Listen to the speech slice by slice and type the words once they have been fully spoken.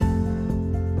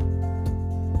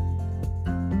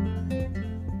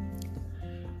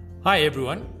Hi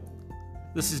everyone,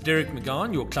 this is Derek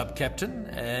McGowan, your club captain,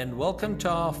 and welcome to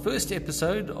our first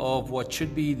episode of what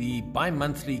should be the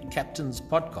bi-monthly Captain's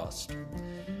Podcast.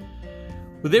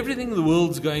 With everything the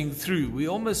world's going through, we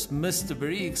almost missed a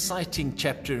very exciting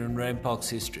chapter in Randpark's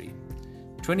history.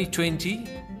 2020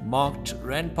 marked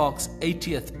Randpark's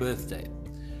 80th birthday.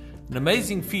 An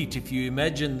amazing feat if you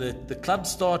imagine that the club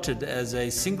started as a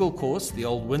single course, the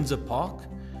old Windsor Park,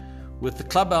 with the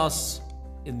clubhouse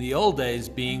in the old days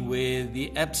being where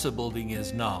the ABSA building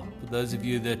is now. For those of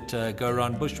you that go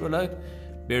around Bushwillow,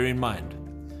 bear in mind.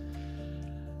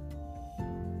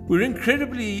 We're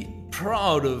incredibly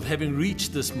proud of having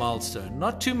reached this milestone.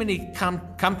 Not too many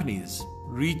companies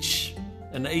reach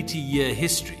an 80-year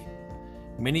history.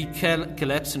 Many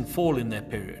collapse and fall in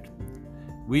that period.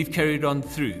 We've carried on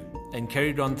through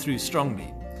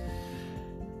strongly.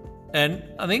 And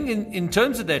I think in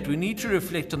terms of that, we need to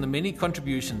reflect on the many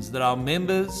contributions that our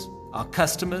members, our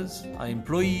customers, our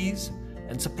employees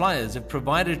and suppliers have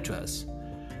provided to us.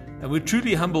 And we're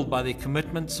truly humbled by their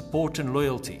commitment, support and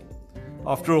loyalty.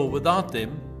 After all, without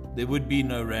them, there would be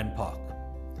no Randpark.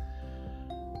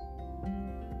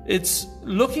 It's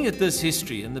looking at this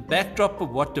history and the backdrop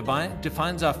of what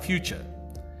defines our future.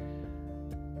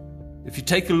 If you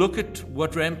take a look at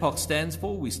what Randpark stands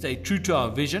for, we stay true to our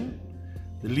vision,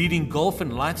 the leading golf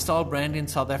and lifestyle brand in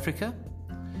South Africa.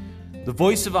 The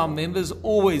voice of our members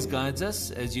always guides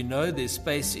us. As you know, there's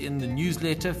space in the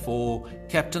newsletter for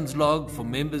Captain's Log, for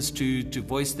members to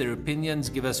voice their opinions,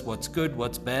 give us what's good,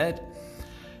 what's bad.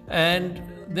 And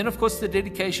then, of course, the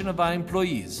dedication of our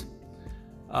employees.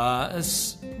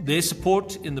 Their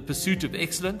support in the pursuit of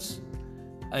excellence,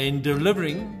 in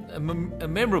delivering a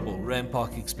memorable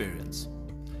Randpark experience.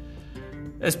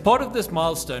 As part of this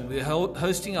milestone, we're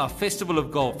hosting our Festival of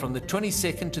Golf from the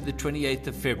 22nd to the 28th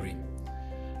of February.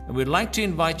 And we'd like to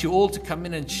invite you all to come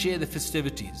in and share the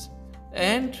festivities.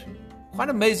 And quite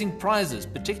amazing prizes,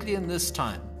 particularly in this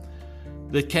time,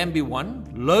 that can be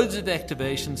won. Loads of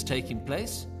activations taking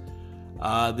place.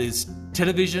 There's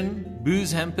television,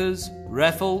 booze hampers,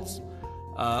 raffles,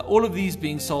 all of these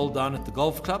being sold down at the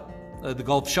golf club, the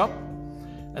golf shop.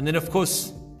 And then, of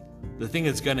course, the thing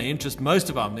that's going to interest most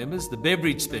of our members, the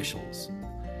beverage specials.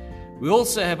 We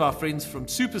also have our friends from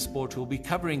Supersport who will be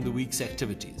covering the week's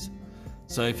activities.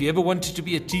 So if you ever wanted to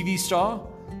be a TV star,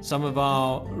 some of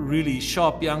our really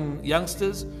sharp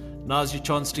youngsters, now's your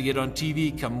chance to get on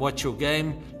TV, come watch your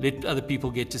game, let other people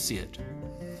get to see it.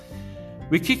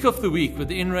 We kick off the week with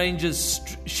the Inrange's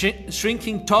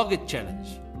Shrinking Target Challenge,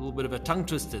 a little bit of a tongue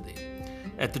twister there,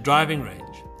 at the driving range.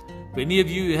 For any of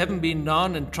you who haven't been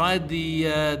down and tried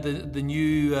the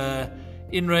new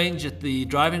Inrange at the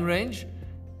driving range,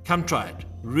 come try it.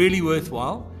 Really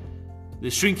worthwhile. The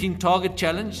Shrinking Target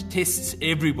Challenge tests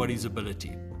everybody's ability.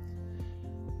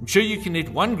 I'm sure you can hit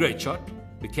one great shot,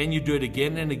 but can you do it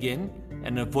again and again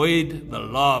and avoid the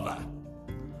lava?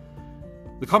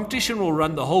 The competition will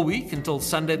run the whole week until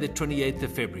Sunday the 28th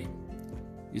of February.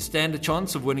 You stand a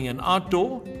chance of winning an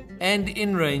outdoor and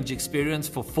in-range experience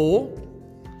for 4,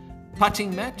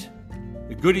 putting mat,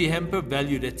 a goodie hamper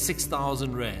valued at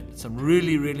 6,000 Rand. Some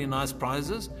really, really nice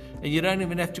prizes, and you don't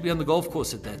even have to be on the golf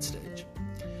course at that stage.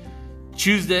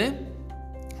 Tuesday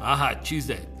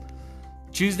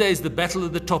is the Battle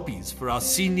of the Toppies for our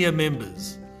senior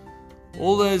members.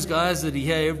 All those guys that are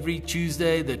here every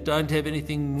Tuesday that don't have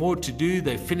anything more to do,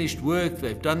 they've finished work,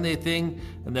 they've done their thing,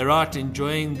 and they're out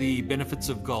enjoying the benefits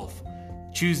of golf.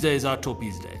 Tuesday is our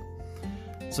Toppies Day.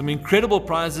 Some incredible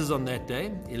prizes on that day,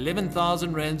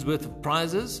 11,000 Rands worth of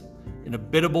prizes in a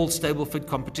bettable stable fit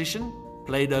competition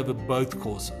played over both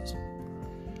courses.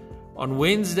 On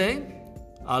Wednesday,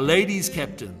 our ladies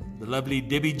captain, the lovely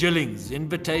Debbie Gillings,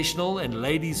 Invitational and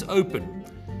Ladies Open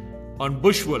on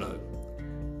Bushwillow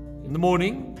in the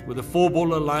morning with a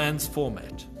 4-ball alliance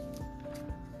format.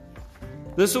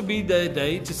 This will be the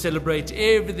day to celebrate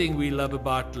everything we love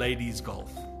about ladies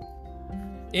golf.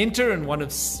 Enter and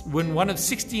win one of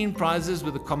 16 prizes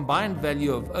with a combined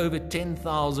value of over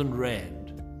 10,000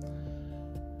 Rand.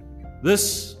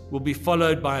 This will be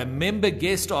followed by a member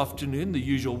guest afternoon, the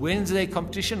usual Wednesday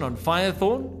competition on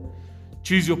Firethorn.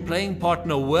 Choose your playing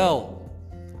partner well.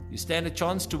 You stand a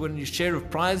chance to win your share of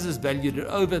prizes valued at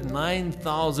over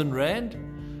 9,000 Rand.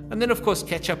 And then, of course,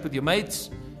 catch up with your mates,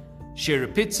 share a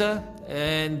pizza,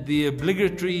 and the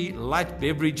obligatory light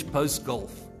beverage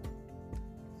post-golf.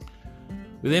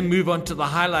 We then move on to the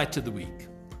highlight of the week,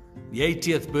 the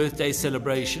 80th birthday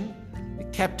celebration, the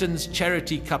Captain's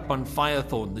Charity Cup on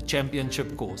Firethorn, the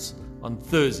championship course, on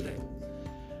Thursday,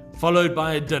 followed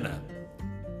by a dinner.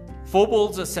 4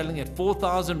 balls are selling at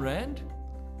 4,000 Rand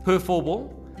per 4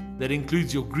 ball. That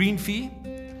includes your green fee,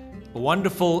 a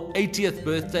wonderful 80th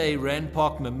birthday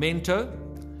Randpark memento,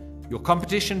 your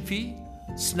competition fee,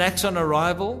 snacks on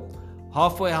arrival,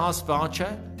 halfway house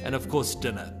voucher, and of course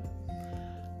dinner.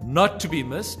 Not to be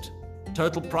missed,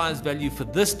 total prize value for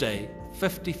this day,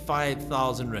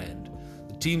 55,000 Rand.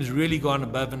 The team's really gone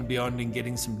above and beyond in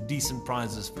getting some decent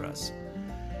prizes for us.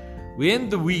 We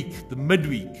end the week, the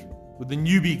midweek, with the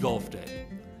Newbee Golf Day.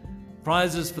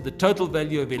 Prizes for the total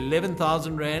value of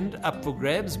 11,000 Rand up for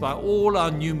grabs by all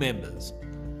our new members.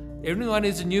 Everyone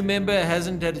who's a new member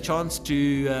hasn't had a chance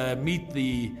to meet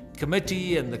the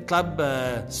committee and the club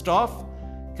staff.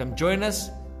 Come join us,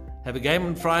 have a game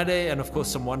on Friday, and of course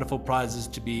some wonderful prizes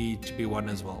to be won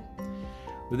as well.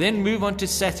 We then move on to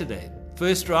Saturday,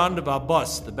 first round of our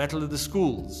boss, the Battle of the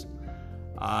Schools.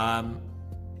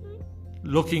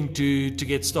 Looking to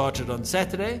get started on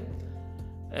Saturday.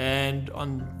 And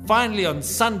finally on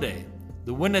Sunday,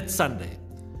 the Win It Sunday,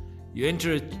 you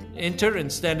enter and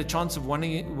stand a chance of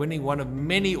winning one of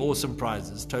many awesome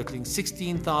prizes, totaling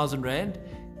 16,000 Rand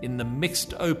in the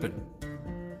Mixed Open.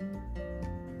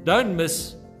 Don't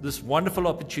miss this wonderful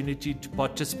opportunity to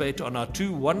participate on our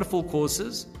 2 wonderful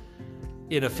courses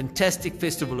in a fantastic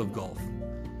festival of golf.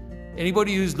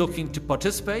 Anybody who's looking to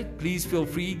participate, please feel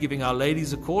free giving our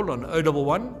ladies a call on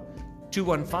 011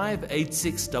 215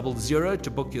 8600 to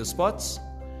book your spots,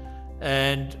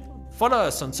 and follow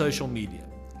us on social media.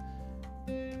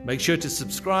 Make sure to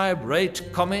subscribe,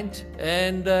 rate, comment,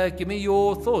 and give me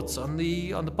your thoughts on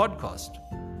the podcast.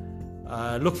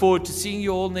 Look forward to seeing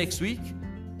you all next week.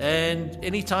 And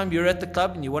anytime you're at the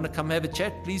club and you want to come have a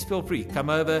chat, please feel free. Come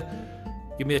over,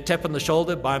 give me a tap on the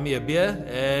shoulder, buy me a beer,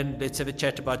 and let's have a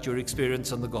chat about your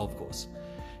experience on the golf course.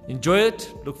 Enjoy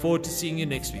it. Look forward to seeing you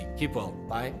next week. Keep well.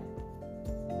 Bye.